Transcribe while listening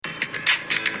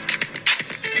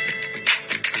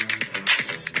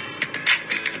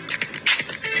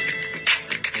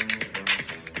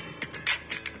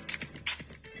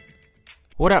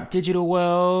What up, digital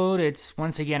world? It's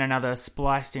once again another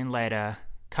Spliced In Later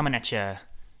coming at you.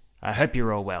 I hope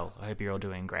you're all well. I hope you're all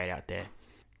doing great out there.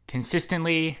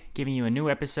 Consistently giving you a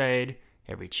new episode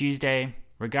every Tuesday,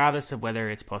 regardless of whether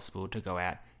it's possible to go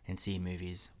out and see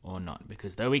movies or not.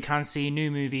 Because though we can't see new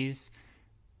movies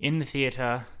in the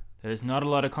theatre, there's not a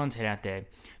lot of content out there.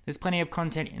 There's plenty of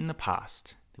content in the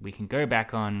past that we can go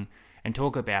back on and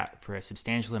talk about for a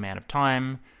substantial amount of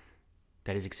time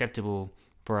that is acceptable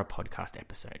for a podcast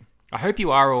episode. I hope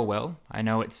you are all well. I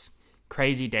know it's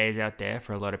crazy days out there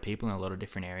for a lot of people in a lot of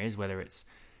different areas, whether it's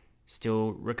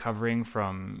still recovering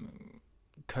from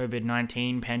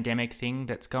COVID-19 pandemic thing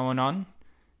that's going on,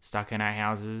 stuck in our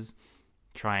houses,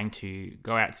 trying to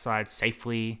go outside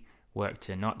safely, work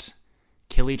to not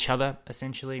kill each other,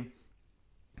 essentially.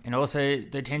 And also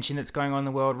the tension that's going on in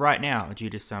the world right now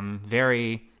due to some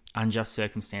very unjust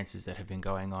circumstances that have been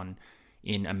going on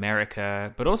in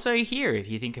America, but also here, if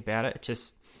you think about it,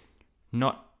 just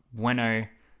not bueno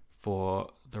for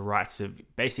the rights of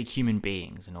basic human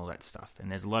beings and all that stuff.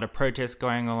 And there's a lot of protests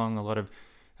going along, a lot of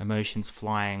emotions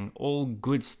flying, all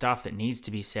good stuff that needs to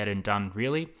be said and done,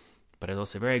 really. But it's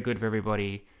also very good for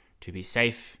everybody to be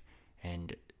safe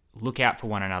and look out for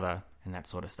one another and that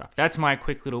sort of stuff. That's my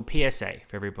quick little PSA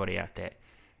for everybody out there.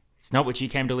 It's not what you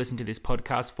came to listen to this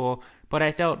podcast for, but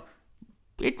I felt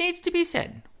it needs to be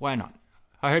said. Why not?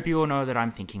 I hope you all know that I'm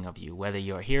thinking of you, whether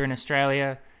you're here in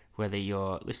Australia, whether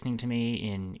you're listening to me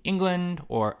in England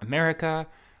or America.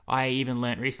 I even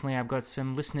learnt recently I've got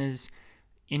some listeners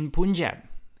in Punjab,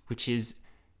 which is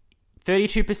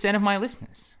 32% of my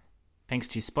listeners, thanks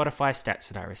to Spotify stats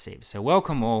that I receive. So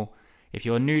welcome all. If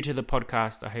you're new to the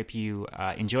podcast, I hope you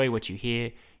enjoy what you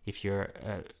hear. If you're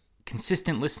a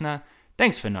consistent listener,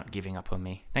 thanks for not giving up on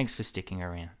me. Thanks for sticking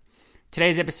around.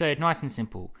 Today's episode, nice and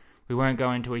simple. We won't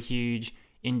go into a huge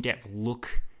in-depth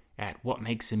look at what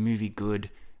makes a movie good.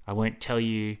 I won't tell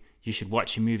you should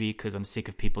watch a movie because I'm sick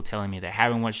of people telling me they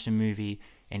haven't watched a movie,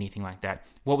 anything like that.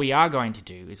 What we are going to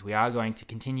do is we are going to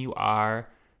continue our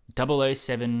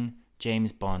 007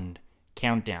 James Bond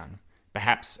countdown.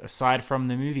 Perhaps aside from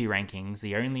the movie rankings,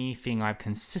 the only thing I've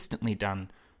consistently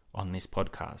done on this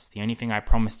podcast, the only thing I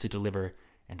promise to deliver,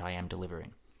 and I am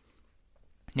delivering.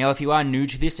 Now, if you are new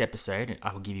to this episode,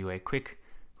 I will give you a quick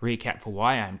recap for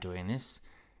why I'm doing this.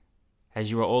 As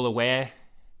you are all aware,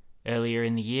 earlier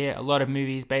in the year, a lot of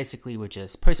movies basically were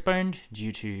just postponed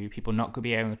due to people not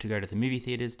being able to go to the movie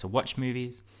theaters to watch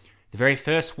movies. The very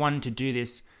first one to do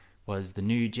this was the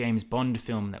new James Bond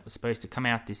film that was supposed to come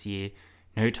out this year,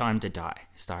 No Time to Die,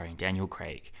 starring Daniel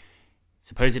Craig.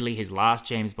 Supposedly his last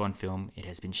James Bond film. It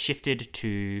has been shifted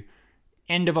to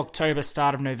end of October,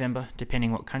 start of November,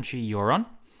 depending what country you're on.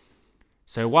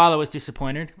 So while I was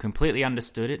disappointed, completely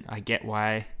understood it. I get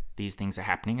why these things are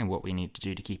happening and what we need to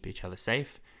do to keep each other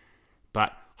safe.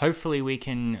 But hopefully we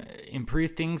can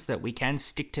improve things that we can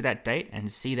stick to that date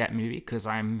and see that movie, because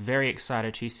I'm very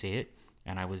excited to see it.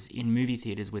 And I was in movie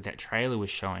theaters when that trailer was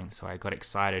showing, so I got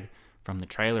excited from the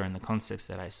trailer and the concepts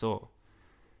that I saw.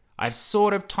 I've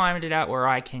sort of timed it out where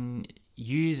I can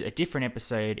use a different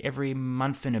episode every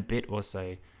month and a bit or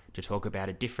so to talk about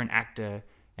a different actor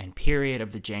and period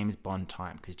of the James Bond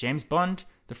time. Because James Bond,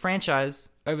 the franchise,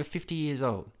 over 50 years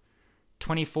old.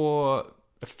 24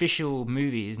 official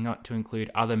movies, not to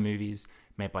include other movies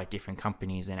made by different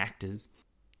companies and actors.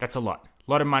 That's a lot.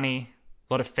 A lot of money,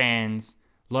 a lot of fans,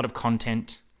 a lot of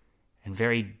content, and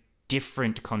very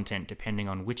different content depending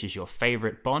on which is your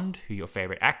favorite Bond, who your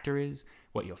favorite actor is,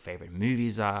 what your favorite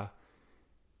movies are.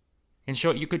 In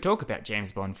short, you could talk about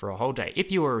James Bond for a whole day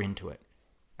if you were into it,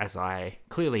 as I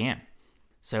clearly am.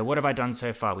 So what have I done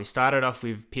so far? We started off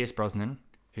with Pierce Brosnan,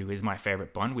 who is my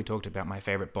favorite Bond. We talked about my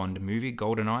favorite Bond movie,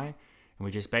 GoldenEye, and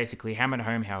we just basically hammered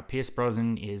home how Pierce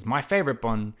Brosnan is my favorite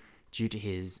Bond due to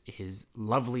his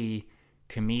lovely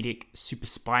comedic super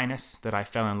spyness that I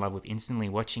fell in love with instantly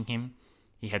watching him.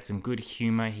 He had some good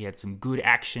humor, he had some good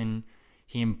action,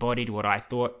 he embodied what I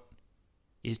thought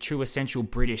is true essential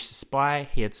British spy.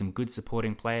 He had some good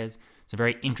supporting players, some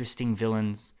very interesting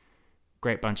villains,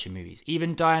 great bunch of movies.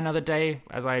 Even Die Another Day,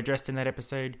 as I addressed in that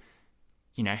episode,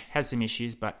 has some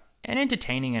issues, but an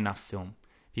entertaining enough film.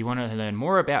 If you want to learn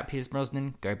more about Pierce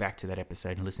Brosnan, go back to that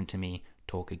episode and listen to me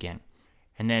talk again.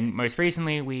 And then most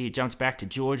recently, we jumped back to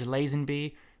George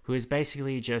Lazenby, who is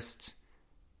basically just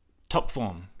top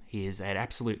form. He is an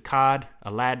absolute card,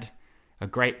 a lad, a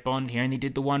great Bond. He only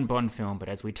did the one Bond film, but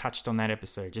as we touched on that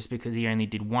episode, just because he only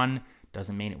did one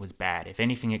doesn't mean it was bad. If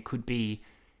anything, it could be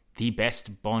the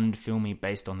best Bond film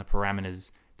based on the parameters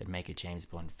that make a James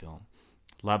Bond film.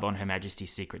 Love on Her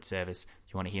Majesty's Secret Service.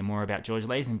 If you want to hear more about George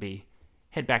Lazenby,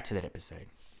 head back to that episode.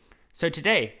 So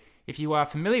today, if you are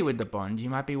familiar with the Bond, you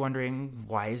might be wondering,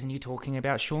 why isn't he talking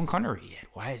about Sean Connery yet?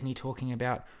 Why isn't he talking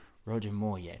about Roger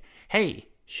Moore yet? Hey,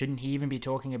 shouldn't he even be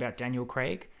talking about Daniel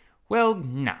Craig? Well,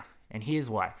 nah, and here's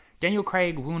why. Daniel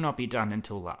Craig will not be done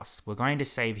until last. We're going to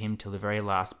save him till the very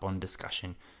last Bond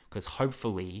discussion, because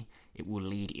hopefully it will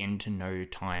lead into No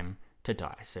Time to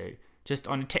Die. So just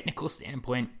on a technical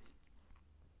standpoint,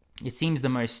 it seems the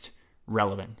most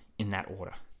relevant in that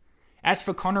order. As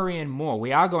for Connery and Moore,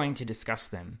 we are going to discuss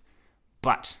them,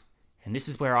 but, and this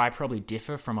is where I probably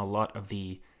differ from a lot of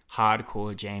the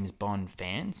hardcore James Bond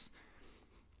fans,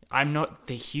 I'm not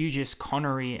the hugest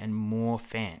Connery and Moore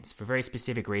fans for very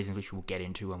specific reasons, which we'll get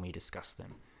into when we discuss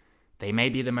them. They may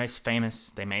be the most famous,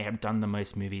 they may have done the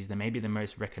most movies, they may be the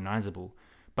most recognizable,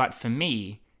 but for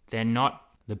me, they're not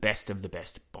the best of the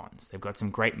best Bonds. They've got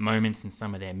some great moments in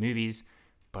some of their movies,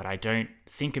 but I don't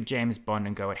think of James Bond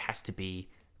and go, it has to be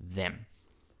them.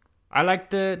 I like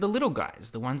the little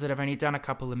guys, the ones that have only done a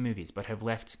couple of movies, but have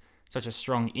left such a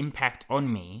strong impact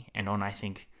on me and on, I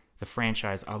think, the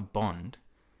franchise of Bond,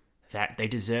 that they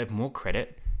deserve more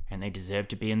credit and they deserve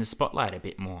to be in the spotlight a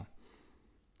bit more.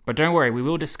 But don't worry, we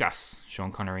will discuss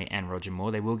Sean Connery and Roger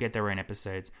Moore. They will get their own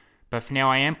episodes. But for now,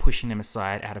 I am pushing them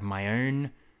aside out of my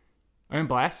own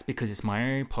bias, because it's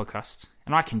my own podcast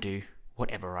and I can do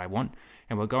whatever I want.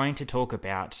 And we're going to talk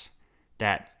about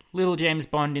that little James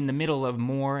Bond in the middle of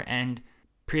Moore and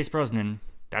Pierce Brosnan.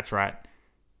 That's right,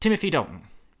 Timothy Dalton.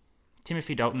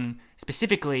 Timothy Dalton,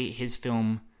 specifically his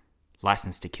film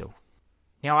License to Kill.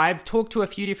 Now, I've talked to a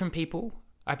few different people.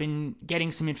 I've been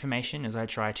getting some information as I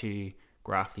try to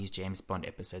graph these James Bond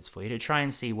episodes for you to try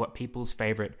and see what people's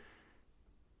favourite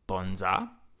Bonds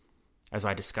are. As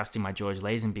I discussed in my George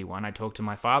Lazenby one, I talked to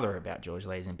my father about George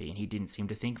Lazenby and he didn't seem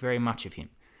to think very much of him.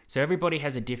 So everybody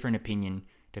has a different opinion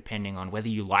depending on whether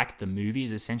you like the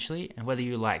movies, essentially, and whether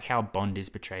you like how Bond is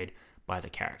portrayed by the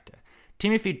character.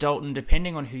 Timothy Dalton,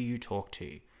 depending on who you talk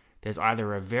to, there's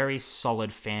either a very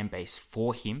solid fan base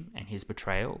for him and his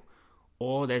portrayal,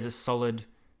 or there's a solid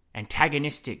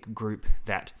antagonistic group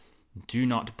that do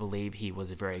not believe he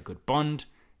was a very good Bond,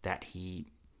 that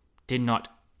he did not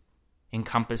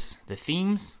encompass the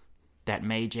themes that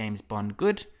made James Bond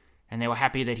good, and they were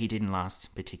happy that he didn't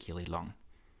last particularly long.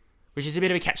 Which is a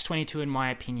bit of a catch-22 in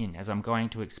my opinion, as I'm going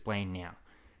to explain now.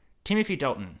 Timothy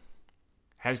Dalton,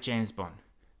 as James Bond,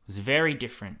 was very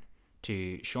different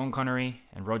to Sean Connery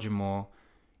and Roger Moore,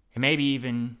 and maybe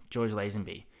even George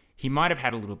Lazenby. He might have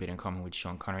had a little bit in common with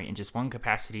Sean Connery in just one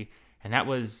capacity, and that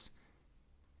was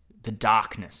the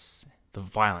darkness, the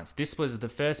violence. This was the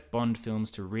first Bond films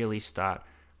to really start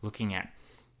looking at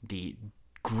the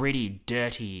gritty,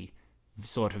 dirty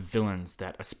sort of villains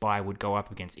that a spy would go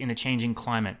up against in the changing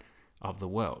climate of the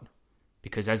world.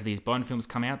 Because as these Bond films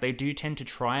come out, they do tend to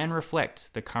try and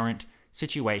reflect the current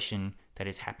situation that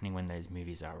is happening when those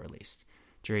movies are released.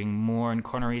 During Moore and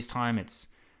Connery's time, it's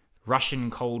Russian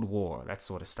Cold War, that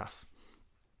sort of stuff.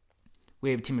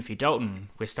 With Timothy Dalton,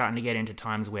 we're starting to get into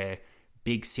times where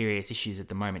big serious issues at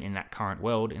the moment in that current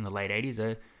world in the late 80s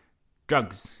are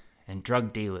drugs and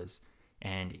drug dealers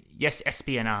and, yes,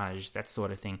 espionage, that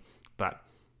sort of thing, but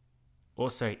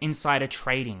also insider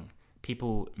trading,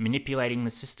 people manipulating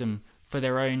the system for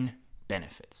their own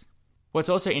benefits. What's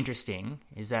also interesting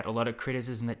is that a lot of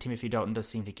criticism that Timothy Dalton does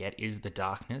seem to get is the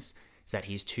darkness, is that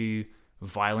he's too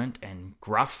violent and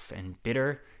gruff and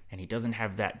bitter, and he doesn't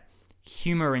have that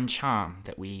humor and charm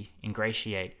that we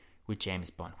ingratiate with James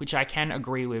Bond, which I can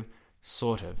agree with,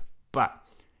 sort of. But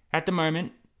at the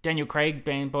moment, Daniel Craig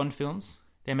Bond films,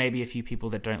 there may be a few people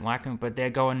that don't like them, but they're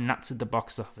going nuts at the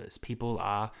box office. People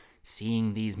are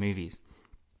seeing these movies.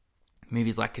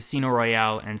 Movies like Casino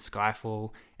Royale and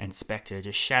Skyfall and Spectre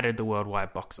just shattered the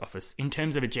worldwide box office in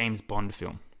terms of a James Bond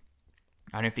film.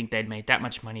 I don't think they'd made that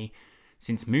much money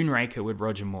since Moonraker with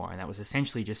Roger Moore, and that was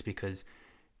essentially just because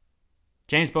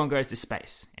James Bond goes to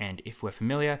space. And if we're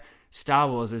familiar, Star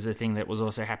Wars is a thing that was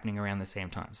also happening around the same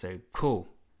time. So cool.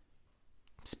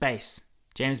 Space.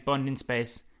 James Bond in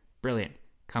space. Brilliant.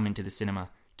 Come into the cinema.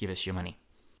 Give us your money.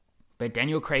 But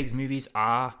Daniel Craig's movies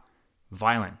are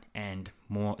violent and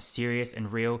more serious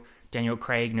and real. Daniel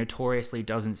Craig notoriously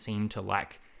doesn't seem to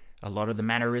like a lot of the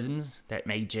mannerisms that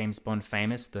make James Bond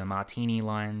famous. The martini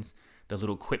lines, the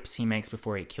little quips he makes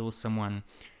before he kills someone,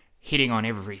 hitting on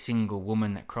every single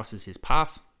woman that crosses his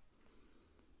path.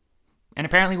 And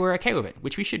apparently we're okay with it,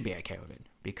 which we should be okay with it,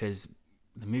 because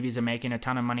the movies are making a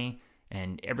ton of money,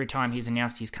 and every time he's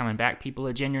announced he's coming back, people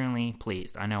are genuinely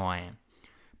pleased. I know I am.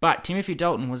 But Timothy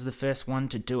Dalton was the first one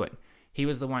to do it. He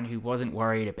was the one who wasn't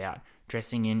worried about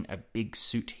dressing in a big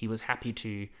suit. He was happy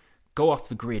to go off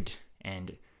the grid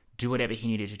and do whatever he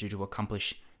needed to do to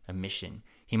accomplish a mission.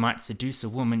 He might seduce a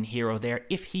woman here or there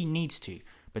if he needs to,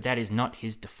 but that is not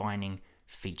his defining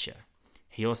feature.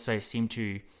 He also seemed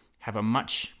to have a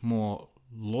much more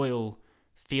loyal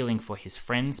feeling for his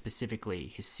friends, specifically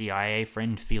his CIA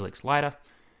friend Felix Leiter,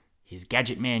 his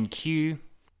gadget man Q.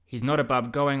 He's not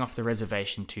above going off the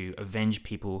reservation to avenge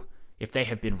people if they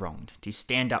have been wronged, to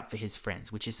stand up for his friends,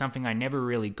 which is something I never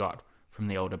really got from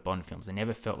the older Bond films. I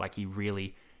never felt like he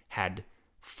really had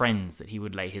friends that he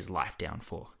would lay his life down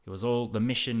for. It was all the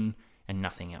mission and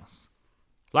nothing else.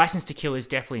 License to Kill is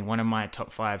definitely one of my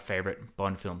top 5 favorite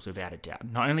Bond films without a doubt.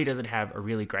 Not only does it have a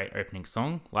really great opening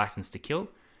song, License to Kill.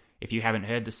 If you haven't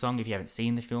heard the song, if you haven't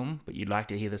seen the film, but you'd like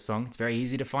to hear the song, it's very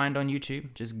easy to find on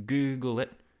YouTube. Just Google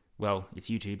it. Well, it's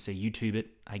YouTube, so YouTube it,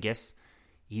 I guess.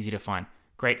 Easy to find.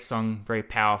 Great song, very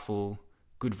powerful,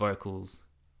 good vocals.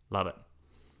 Love it.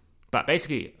 But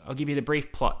basically, I'll give you the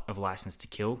brief plot of License to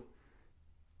Kill.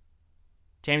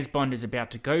 James Bond is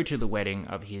about to go to the wedding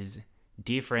of his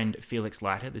dear friend Felix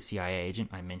Leiter, the CIA agent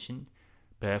I mentioned.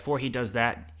 Before he does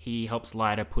that, he helps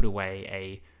Leiter put away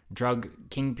a drug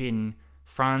kingpin,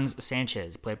 Franz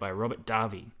Sanchez, played by Robert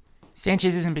Davi.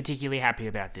 Sanchez isn't particularly happy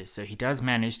about this, so he does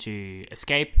manage to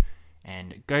escape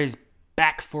and goes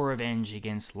back for revenge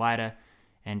against Leiter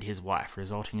and his wife,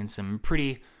 resulting in some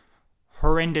pretty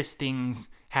horrendous things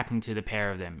happening to the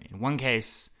pair of them. In one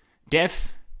case,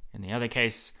 death. In the other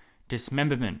case,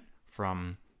 dismemberment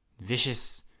from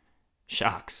vicious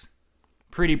sharks.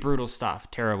 Pretty brutal stuff.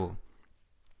 Terrible.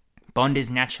 Bond is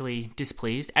naturally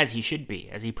displeased, as he should be,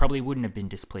 as he probably wouldn't have been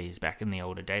displeased back in the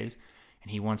older days,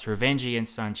 and he wants revenge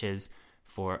against Sanchez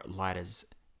for Leiter's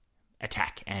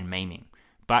attack and maiming.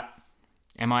 But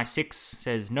MI6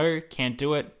 says no, can't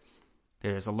do it.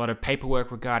 There's a lot of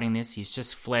paperwork regarding this. He's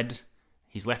just fled.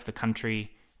 He's left the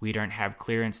country. We don't have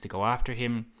clearance to go after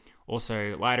him.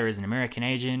 Also, Leiter is an American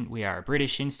agent. We are a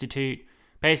British institute.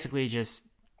 Basically, just,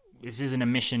 this isn't a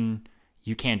mission.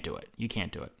 You can't do it. You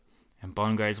can't do it. And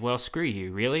Bond goes, well, screw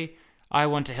you, really? I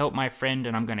want to help my friend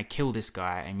and I'm going to kill this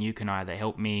guy and you can either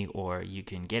help me or you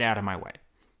can get out of my way.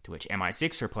 To which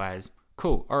MI6 replies,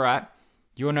 cool, alright,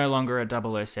 you're no longer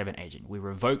a 007 agent. We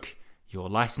revoke your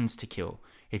license to kill.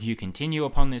 If you continue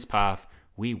upon this path,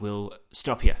 we will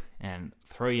stop you and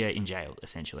throw you in jail,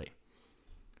 essentially.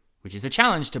 Which is a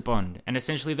challenge to Bond, and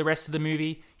essentially the rest of the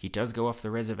movie, he does go off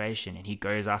the reservation and he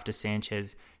goes after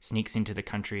Sanchez, sneaks into the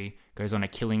country, goes on a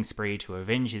killing spree to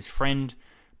avenge his friend,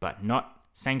 but not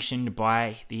sanctioned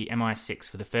by the MI6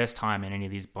 for the first time in any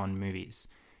of these Bond movies.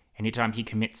 Anytime he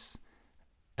commits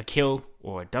a kill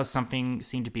or does something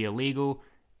seem to be illegal,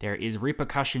 there is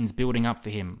repercussions building up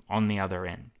for him on the other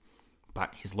end.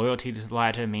 But his loyalty to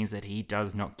Leiter means that he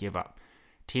does not give up.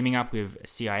 Teaming up with a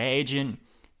CIA agent,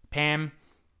 Pam,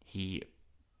 he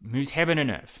moves heaven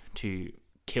and earth to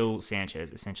kill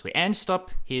Sanchez, essentially, and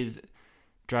stop his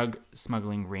drug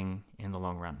smuggling ring in the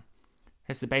long run.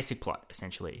 That's the basic plot,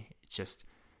 essentially. It's just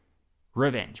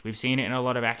revenge. We've seen it in a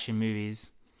lot of action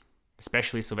movies,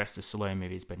 especially Sylvester Stallone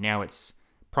movies, but now it's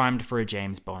primed for a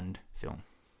James Bond film.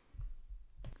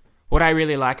 What I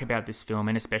really like about this film,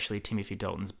 and especially Timothy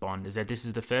Dalton's Bond, is that this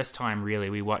is the first time, really,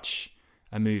 we watch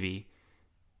a movie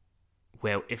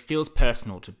where it feels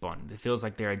personal to Bond. It feels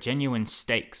like there are genuine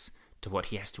stakes to what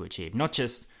he has to achieve. Not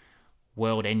just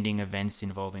world-ending events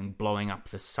involving blowing up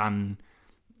the sun,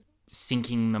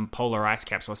 sinking the polar ice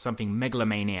caps, or something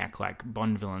megalomaniac like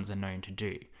Bond villains are known to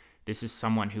do. This is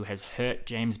someone who has hurt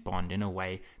James Bond in a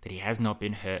way that he has not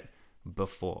been hurt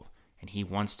before, and he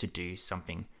wants to do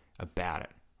something about it,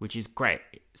 which is great.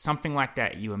 Something like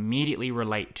that, you immediately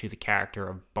relate to the character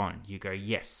of Bond. You go,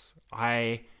 yes,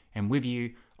 I am with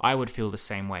you. I would feel the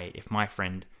same way if my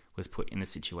friend was put in the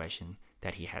situation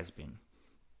that he has been.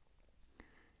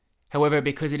 However,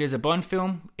 because it is a Bond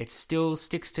film, it still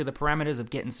sticks to the parameters of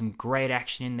getting some great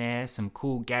action in there, some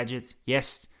cool gadgets.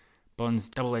 Yes, Bond's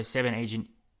 007 agent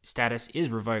status is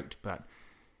revoked, but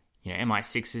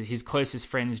MI6, his closest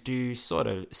friends do sort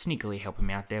of sneakily help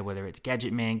him out there, whether it's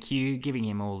Gadget Man Q giving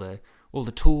him all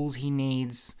the tools he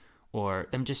needs, or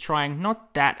them just trying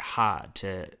not that hard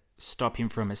to stop him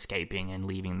from escaping and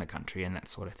leaving the country and that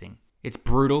sort of thing. It's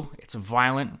brutal, it's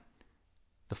violent.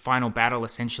 The final battle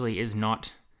essentially is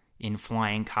not in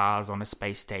flying cars on a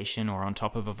space station or on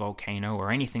top of a volcano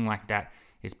or anything like that.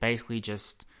 It's basically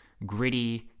just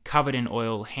gritty, covered in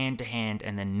oil, hand to hand,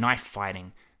 and then knife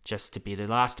fighting just to be the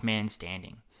last man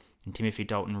standing. And Timothy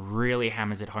Dalton really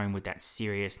hammers it home with that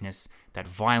seriousness, that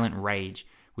violent rage,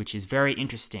 which is very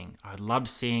interesting. I loved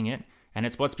seeing it. And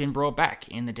it's what's been brought back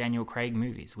in the Daniel Craig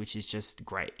movies, which is just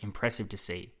great. Impressive to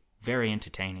see. Very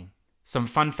entertaining. Some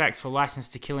fun facts for License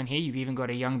to Kill in here. You've even got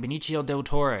a young Benicio del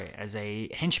Toro as a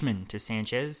henchman to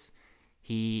Sanchez.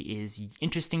 He is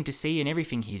interesting to see in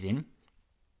everything he's in.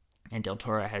 And Del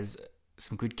Toro has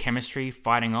some good chemistry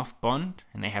fighting off Bond,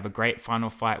 and they have a great final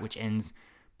fight which ends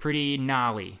pretty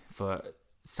gnarly for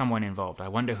someone involved. I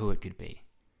wonder who it could be.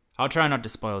 I'll try not to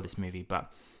spoil this movie,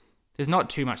 but there's not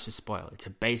too much to spoil. It's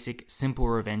a basic, simple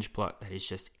revenge plot that is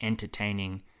just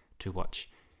entertaining to watch.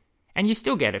 And you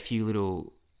still get a few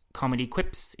little comedy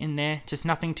quips in there, just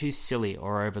nothing too silly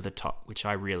or over the top, which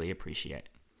I really appreciate.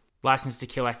 License to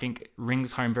Kill, I think,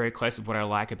 rings home very close with what I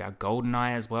like about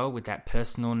GoldenEye as well, with that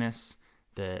personalness,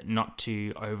 the not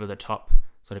too over the top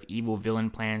sort of evil villain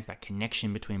plans, that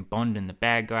connection between Bond and the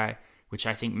bad guy, which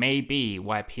I think may be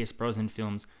why Pierce Brosnan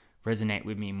films resonate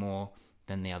with me more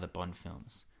than the other Bond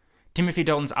films. Timothy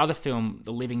Dalton's other film,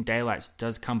 The Living Daylights,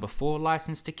 does come before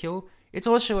License to Kill. It's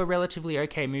also a relatively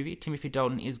okay movie. Timothy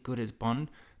Dalton is good as Bond,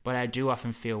 but I do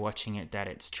often feel watching it that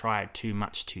it's tried too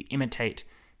much to imitate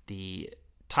the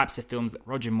types of films that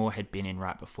Roger Moore had been in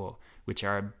right before, which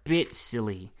are a bit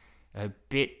silly, a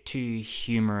bit too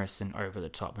humorous and over the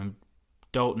top. And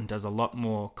Dalton does a lot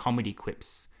more comedy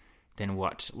quips than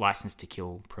what License to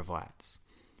Kill provides.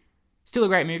 Still a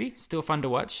great movie, still fun to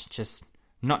watch, just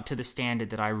not to the standard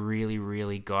that I really,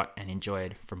 really got and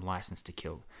enjoyed from License to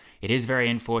Kill. It is very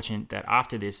unfortunate that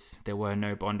after this, there were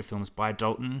no Bond films by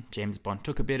Dalton. James Bond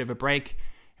took a bit of a break,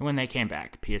 and when they came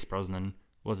back, Pierce Brosnan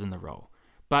was in the role.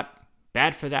 But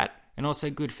bad for that, and also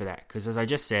good for that, because as I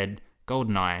just said,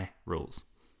 GoldenEye rules.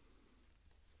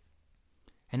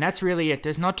 And that's really it.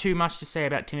 There's not too much to say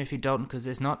about Timothy Dalton, because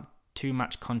there's not too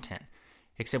much content.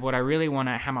 Except what I really want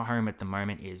to hammer home at the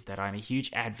moment is that I'm a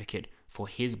huge advocate for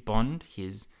his Bond,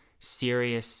 his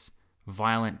serious,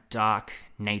 violent, dark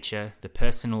nature, the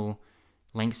personal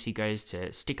lengths he goes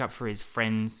to stick up for his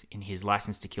friends in his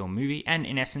License to Kill movie, and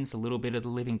in essence, a little bit of The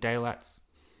Living Daylights.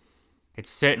 It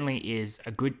certainly is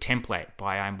a good template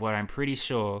by what I'm pretty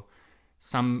sure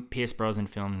some Pierce Brosnan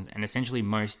films and essentially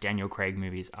most Daniel Craig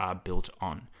movies are built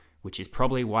on, which is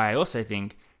probably why I also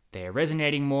think they're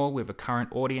resonating more with a current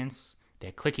audience.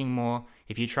 They're clicking more.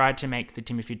 If you tried to make the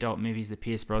Timothy Dalton movies, the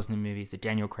Pierce Brosnan movies, the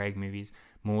Daniel Craig movies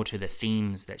more to the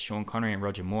themes that Sean Connery and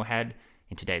Roger Moore had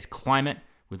in today's climate,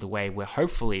 with the way we're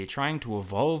hopefully trying to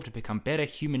evolve to become better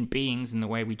human beings in the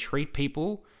way we treat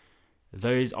people,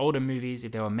 those older movies,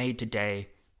 if they were made today,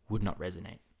 would not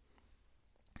resonate.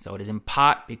 So it is in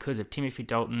part because of Timothy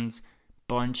Dalton's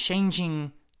Bond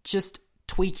changing, just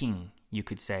tweaking, you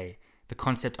could say, the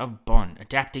concept of Bond,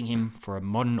 adapting him for a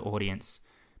modern audience,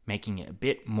 making it a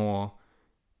bit more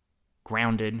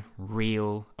grounded,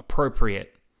 real,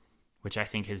 appropriate, which I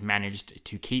think has managed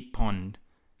to keep Bond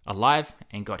alive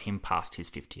and got him past his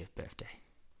 50th birthday.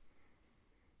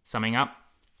 Summing up,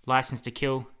 License to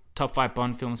Kill, top 5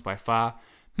 Bond films by far.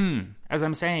 As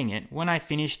I'm saying it, when I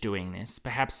finish doing this,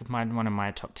 perhaps one of my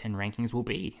top 10 rankings will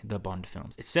be the Bond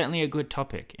films. It's certainly a good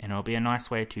topic, and it'll be a nice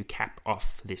way to cap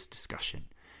off this discussion.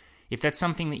 If that's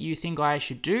something that you think I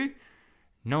should do,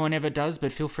 no one ever does,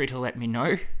 but feel free to let me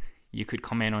know. You could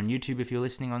comment on YouTube if you're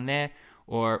listening on there,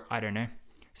 or, I don't know,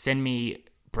 send me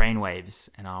brainwaves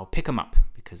and I'll pick them up,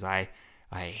 because I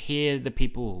hear the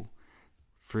people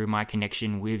through my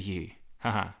connection with you.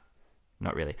 Haha.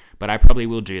 Not really, but I probably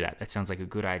will do that. That sounds like a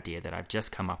good idea that I've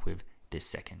just come up with this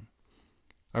second.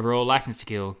 Overall, License to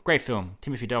Kill, great film.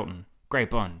 Timothy Dalton, great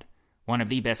Bond. One of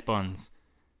the best Bonds.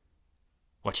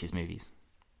 Watch his movies.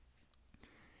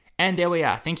 And there we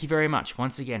are. Thank you very much.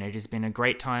 Once again, it has been a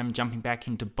great time jumping back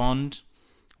into Bond.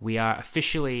 We are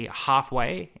officially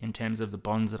halfway in terms of the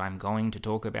Bonds that I'm going to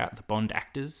talk about, the Bond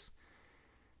actors.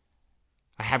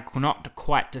 I have not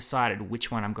quite decided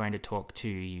which one I'm going to talk to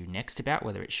you next about,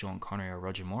 whether it's Sean Connery or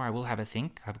Roger Moore. I will have a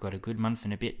think. I've got a good month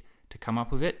and a bit to come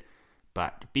up with it.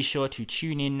 But be sure to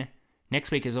tune in next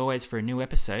week as always for a new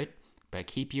episode. But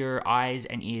keep your eyes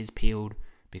and ears peeled,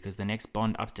 because the next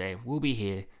Bond update will be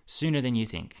here sooner than you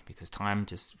think, because time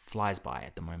just flies by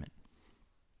at the moment.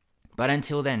 But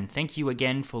until then, thank you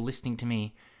again for listening to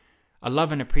me. I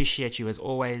love and appreciate you as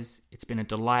always. It's been a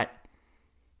delight.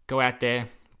 Go out there,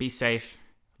 be safe,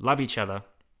 love each other,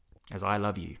 as I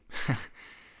love you.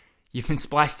 You've been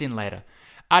spliced in later.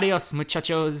 Adios,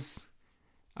 muchachos.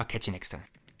 I'll catch you next time.